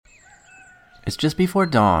It's just before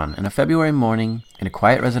dawn on a February morning in a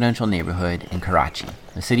quiet residential neighborhood in Karachi,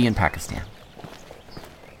 a city in Pakistan.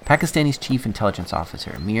 Pakistani's chief intelligence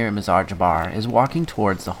officer, Mir Mazar Jabbar, is walking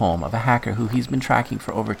towards the home of a hacker who he's been tracking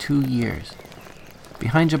for over 2 years.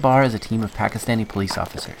 Behind Jabbar is a team of Pakistani police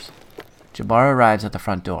officers. Jabbar arrives at the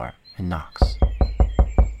front door and knocks.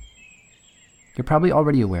 You're probably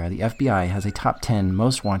already aware the FBI has a top 10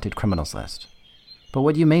 most wanted criminals list. But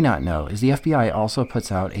what you may not know is the FBI also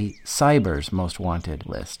puts out a Cyber's Most Wanted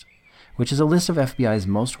list, which is a list of FBI's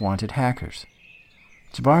most wanted hackers.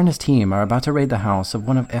 Jabbar and his team are about to raid the house of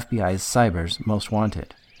one of FBI's Cyber's Most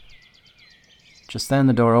Wanted. Just then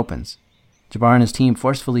the door opens. Jabbar and his team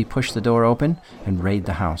forcefully push the door open and raid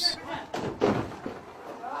the house.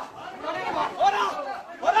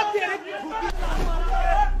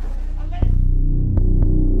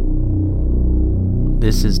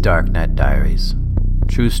 This is Darknet Diaries.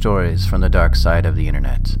 True stories from the dark side of the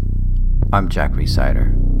internet. I'm Jack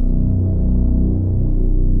Resider.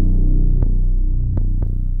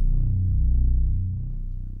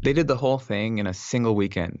 They did the whole thing in a single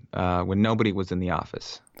weekend when nobody was in the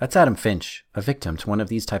office. That's Adam Finch, a victim to one of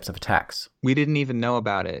these types of attacks. We didn't even know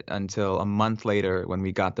about it until a month later when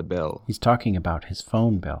we got the bill. He's talking about his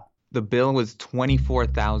phone bill. The bill was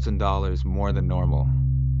 $24,000 more than normal.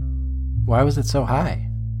 Why was it so high?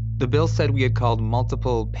 The bill said we had called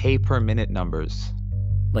multiple pay-per-minute numbers.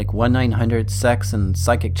 Like 1-900 sex and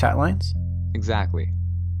psychic chat lines? Exactly.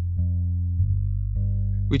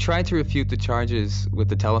 We tried to refute the charges with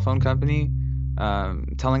the telephone company,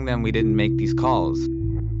 telling them we didn't make these calls.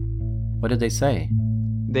 What did they say?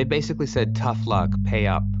 They basically said, tough luck, pay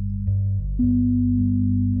up.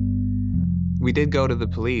 We did go to the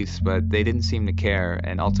police, but they didn't seem to care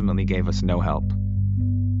and ultimately gave us no help.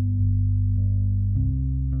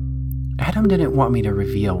 Adam didn't want me to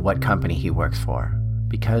reveal what company he works for,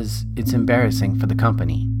 because it's embarrassing for the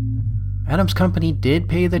company. Adam's company did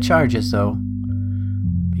pay the charges, though,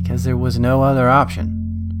 because there was no other option.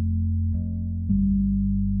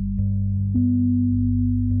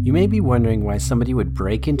 You may be wondering why somebody would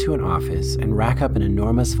break into an office and rack up an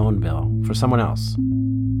enormous phone bill for someone else.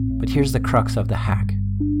 But here's the crux of the hack.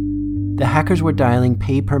 The hackers were dialing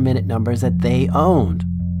pay-per-minute numbers that they owned.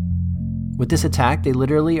 With this attack, they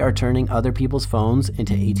literally are turning other people's phones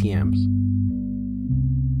into ATMs.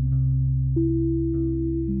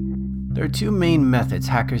 There are two main methods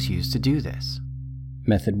hackers use to do this.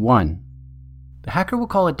 Method 1. The hacker will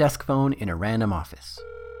call a desk phone in a random office.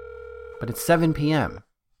 But it's 7 p.m.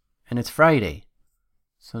 and it's Friday,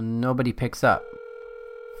 so nobody picks up.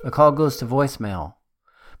 The call goes to voicemail,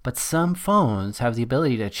 but some phones have the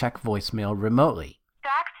ability to check voicemail remotely. To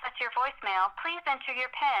access your voicemail, please enter your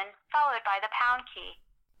PIN, followed by the pound key.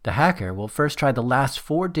 The hacker will first try the last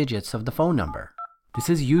 4 digits of the phone number. This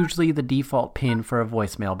is usually the default PIN for a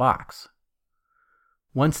voicemail box.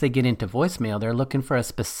 Once they get into voicemail, they're looking for a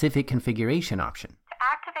specific configuration option. To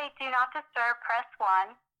activate Do Not Disturb, press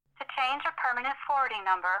 1. To change a permanent forwarding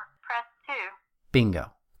number, press 2.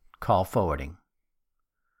 Bingo. Call forwarding.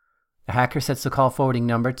 The hacker sets the call forwarding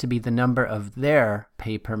number to be the number of their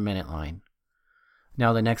pay-per-minute line.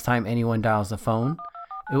 Now the next time anyone dials the phone,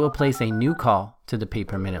 it will place a new call to the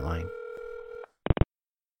pay-per-minute line.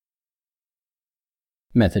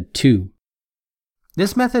 Method 2.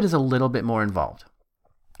 This method is a little bit more involved.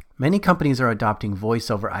 Many companies are adopting voice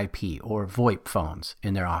over IP or VoIP phones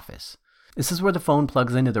in their office. This is where the phone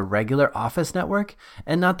plugs into the regular office network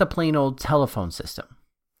and not the plain old telephone system.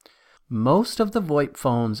 Most of the VoIP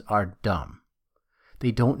phones are dumb.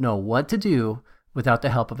 They don't know what to do without the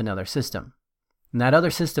help of another system. And that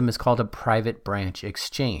other system is called a private branch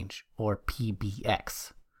exchange, or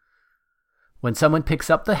PBX. When someone picks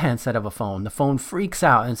up the handset of a phone, the phone freaks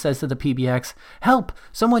out and says to the PBX, "Help!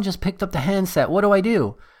 Someone just picked up the handset. What do I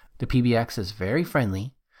do?" The PBX is very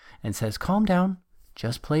friendly and says, "Calm down.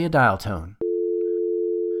 Just play a dial tone."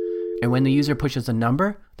 And when the user pushes a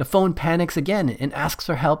number, the phone panics again and asks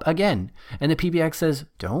for help again. And the PBX says,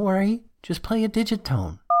 "Don't worry, just play a digit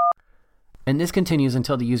tone." And this continues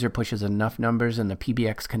until the user pushes enough numbers and the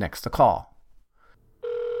PBX connects the call.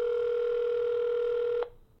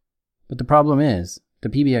 But the problem is, the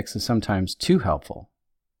PBX is sometimes too helpful.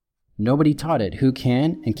 Nobody taught it who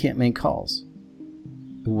can and can't make calls.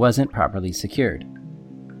 It wasn't properly secured.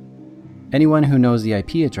 Anyone who knows the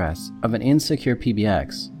IP address of an insecure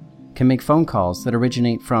PBX can make phone calls that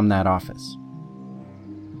originate from that office.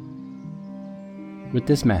 With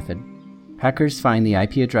this method, hackers find the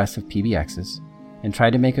IP address of PBXs and try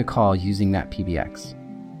to make a call using that PBX.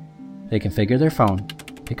 They configure their phone,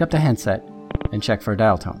 pick up the handset, and check for a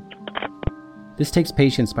dial tone. This takes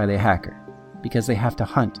patience by the hacker, because they have to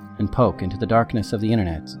hunt and poke into the darkness of the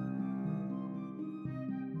internet.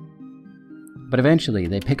 But eventually,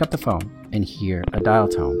 they pick up the phone and hear a dial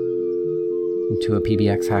tone. And to a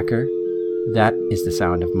PBX hacker, that is the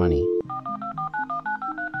sound of money.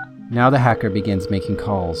 Now the hacker begins making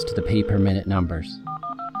calls to the pay-per-minute numbers,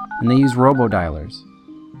 and they use robo-dialers,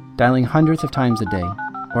 dialing hundreds of times a day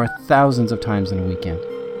or thousands of times in a weekend.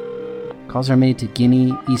 Calls are made to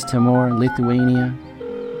Guinea, East Timor, Lithuania,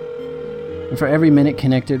 and for every minute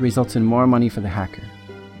connected results in more money for the hacker.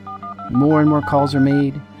 More and more calls are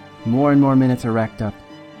made, more and more minutes are racked up,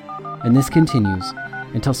 and this continues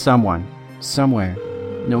until someone, somewhere,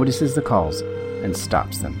 notices the calls and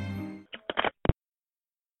stops them.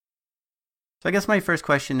 So I guess my first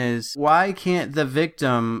question is, why can't the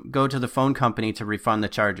victim go to the phone company to refund the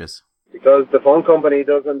charges? Because the phone company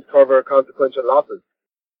doesn't cover consequential losses.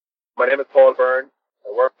 My name is Paul Byrne.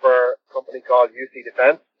 I work for a company called UC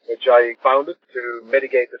Defense, which I founded to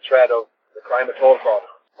mitigate the threat of the crime of toll fraud,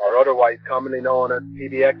 or otherwise commonly known as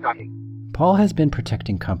PBX hacking. Paul has been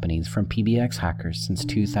protecting companies from PBX hackers since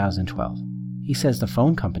 2012. He says the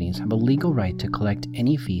phone companies have a legal right to collect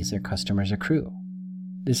any fees their customers accrue.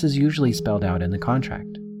 This is usually spelled out in the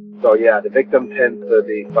contract. So yeah, the victim tends to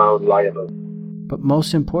be found liable. But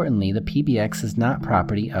most importantly, the PBX is not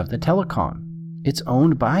property of the telecom. It's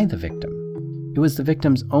owned by the victim. It was the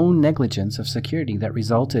victim's own negligence of security that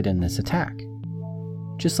resulted in this attack.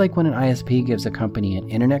 Just like when an ISP gives a company an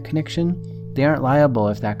internet connection, they aren't liable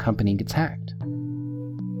if that company gets hacked.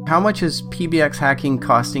 How much is PBX hacking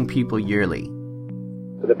costing people yearly?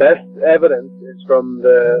 So the best evidence is from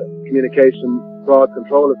the Communication Fraud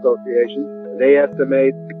Control Association. They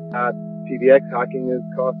estimate that PBX hacking is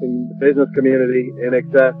costing the business community in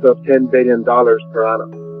excess of $10 billion per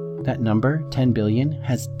annum. That number, $10 billion,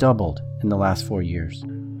 has doubled in the last 4 years.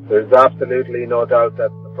 There's absolutely no doubt that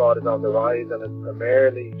the fraud is on the rise, and it's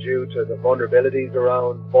primarily due to the vulnerabilities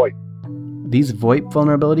around VoIP. These VoIP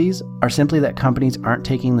vulnerabilities are simply that companies aren't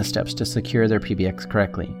taking the steps to secure their PBX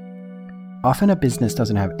correctly. Often a business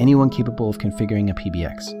doesn't have anyone capable of configuring a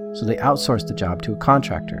PBX, so they outsource the job to a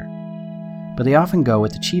contractor. But they often go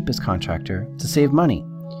with the cheapest contractor to save money,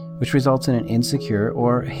 which results in an insecure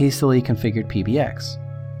or hastily configured PBX.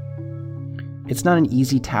 It's not an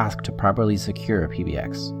easy task to properly secure a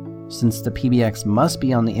PBX. Since the PBX must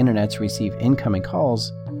be on the internet to receive incoming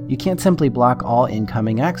calls, you can't simply block all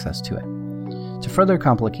incoming access to it. To further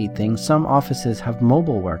complicate things, some offices have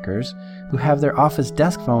mobile workers who have their office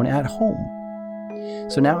desk phone at home.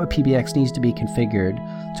 So now a PBX needs to be configured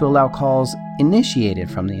to allow calls initiated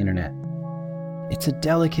from the internet. It's a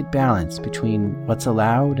delicate balance between what's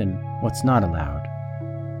allowed and what's not allowed.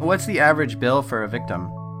 What's the average bill for a victim?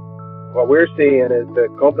 What we're seeing is the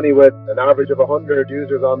company with an average of 100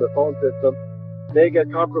 users on their phone system, they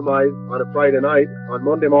get compromised on a Friday night. On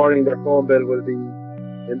Monday morning, their phone bill will be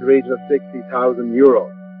in the region of 60,000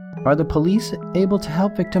 euros. Are the police able to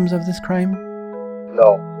help victims of this crime?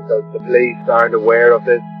 No, because the police aren't aware of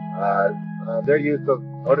this. They're used to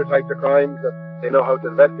other types of crimes that they know how to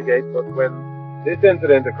investigate, but when this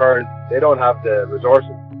incident occurs, they don't have the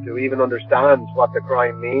resources to even understand what the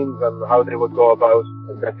crime means and how they would go about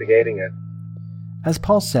investigating it. As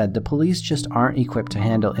Paul said, the police just aren't equipped to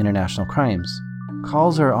handle international crimes.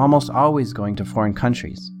 Calls are almost always going to foreign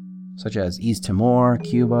countries, such as East Timor,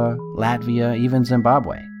 Cuba, Latvia, even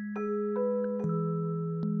Zimbabwe.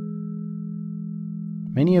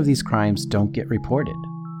 Many of these crimes don't get reported.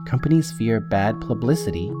 Companies fear bad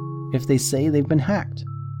publicity if they say they've been hacked.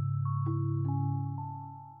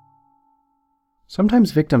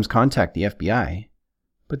 Sometimes victims contact the FBI,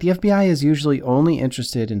 but the FBI is usually only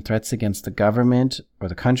interested in threats against the government or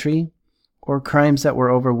the country, or crimes that were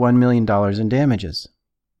over $1 million in damages.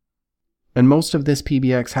 And most of this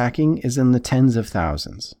PBX hacking is in the tens of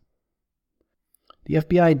thousands. The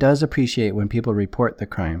FBI does appreciate when people report the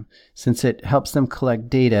crime, since it helps them collect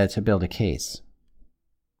data to build a case.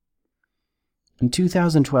 In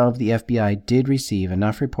 2012, the FBI did receive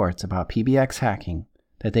enough reports about PBX hacking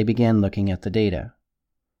that they began looking at the data.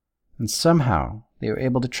 And somehow, they were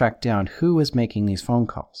able to track down who was making these phone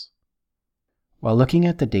calls. While looking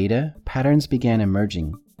at the data, patterns began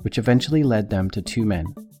emerging, which eventually led them to two men,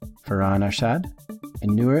 Farhan Arshad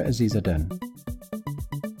and Noor Aziz Uddin.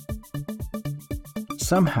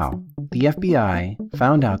 Somehow, the FBI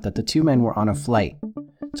found out that the two men were on a flight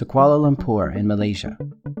to Kuala Lumpur in Malaysia.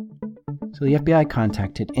 So the FBI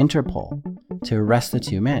contacted Interpol to arrest the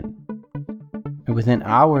two men. And within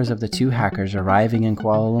hours of the two hackers arriving in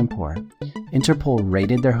Kuala Lumpur, Interpol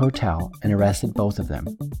raided their hotel and arrested both of them.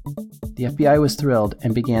 The FBI was thrilled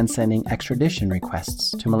and began sending extradition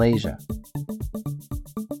requests to Malaysia.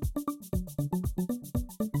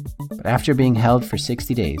 But after being held for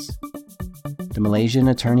 60 days, the Malaysian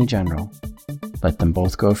Attorney General let them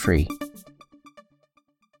both go free.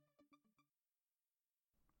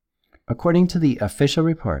 According to the official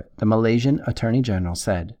report, the Malaysian Attorney General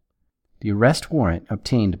said, "The arrest warrant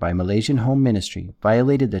obtained by Malaysian Home Ministry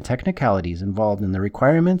violated the technicalities involved in the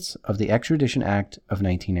requirements of the Extradition Act of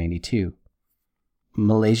 1992.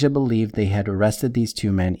 Malaysia believed they had arrested these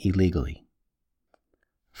two men illegally."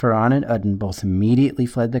 Farhan and Uddin both immediately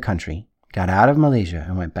fled the country, got out of Malaysia,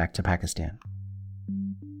 and went back to Pakistan.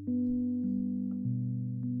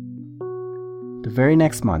 The very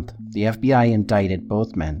next month, the FBI indicted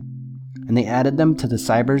both men, and they added them to the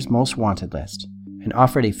Cyber's Most Wanted list and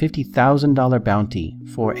offered a $50,000 bounty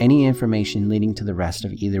for any information leading to the arrest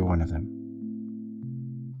of either one of them.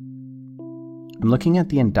 I'm looking at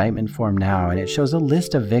the indictment form now, and it shows a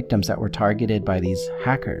list of victims that were targeted by these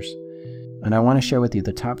hackers. And I want to share with you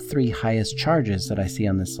the top 3 highest charges that I see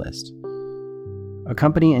on this list. A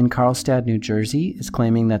company in Carlstadt, New Jersey is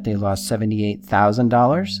claiming that they lost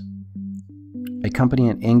 $78,000. A company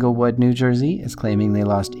in Englewood, New Jersey is claiming they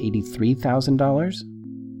lost $83,000.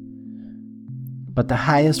 But the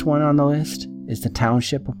highest one on the list is the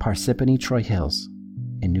township of Parsippany Troy Hills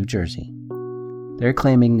in New Jersey. They're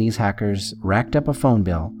claiming these hackers racked up a phone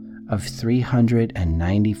bill of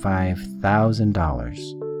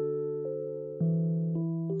 $395,000.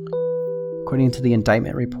 According to the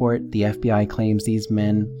indictment report, the FBI claims these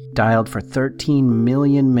men dialed for 13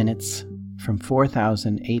 million minutes from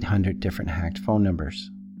 4,800 different hacked phone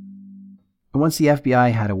numbers. And once the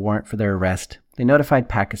FBI had a warrant for their arrest, they notified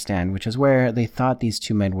Pakistan, which is where they thought these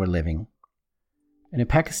two men were living. And in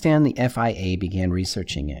Pakistan, the FIA began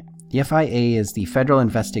researching it. The FIA is the Federal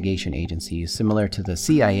Investigation Agency, similar to the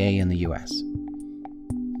CIA in the US.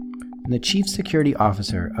 And the Chief Security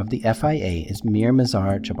Officer of the FIA is Mir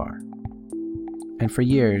Mazhar Jabbar. And for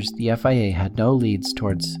years, the FIA had no leads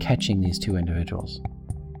towards catching these two individuals.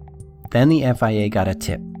 Then the FIA got a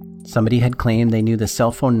tip. Somebody had claimed they knew the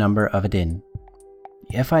cell phone number of Uddin.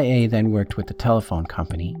 The FIA then worked with the telephone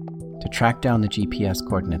company to track down the GPS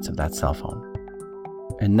coordinates of that cell phone.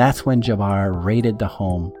 And that's when Jabbar raided the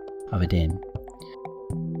home of Uddin.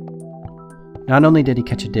 Not only did he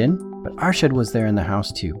catch Uddin, but Arshad was there in the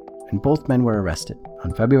house too, and both men were arrested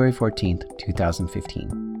on February 14th,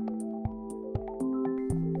 2015.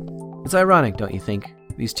 It's ironic, don't you think?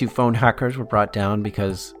 These two phone hackers were brought down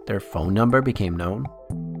because their phone number became known.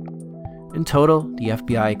 In total, the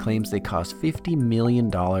FBI claims they cost $50 million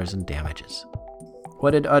in damages.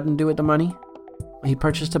 What did Uddin do with the money? He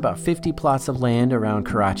purchased about 50 plots of land around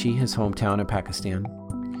Karachi, his hometown in Pakistan,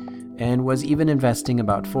 and was even investing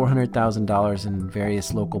about $400,000 in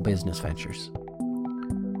various local business ventures.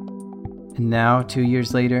 And now, 2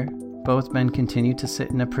 years later, both men continue to sit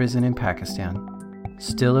in a prison in Pakistan,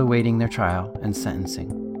 still awaiting their trial and sentencing.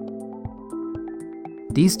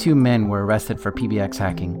 These two men were arrested for PBX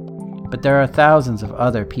hacking, but there are thousands of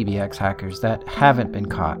other PBX hackers that haven't been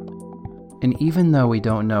caught. And even though we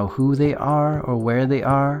don't know who they are or where they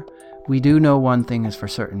are, we do know one thing is for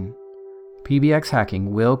certain. PBX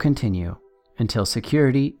hacking will continue until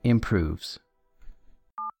security improves.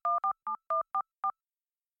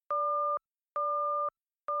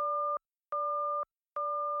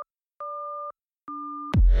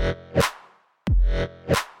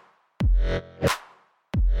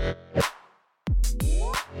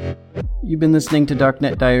 You've been listening to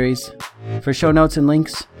Darknet Diaries. For show notes and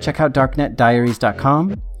links, check out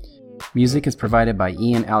darknetdiaries.com. Music is provided by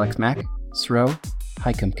Ian Alex Mack, Sro,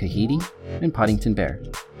 Haikam Kahidi, and Poddington Bear.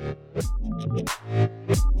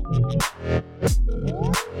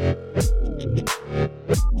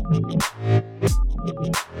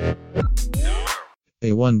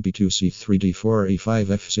 A1 B2C3D4 E5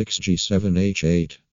 F6 G7H8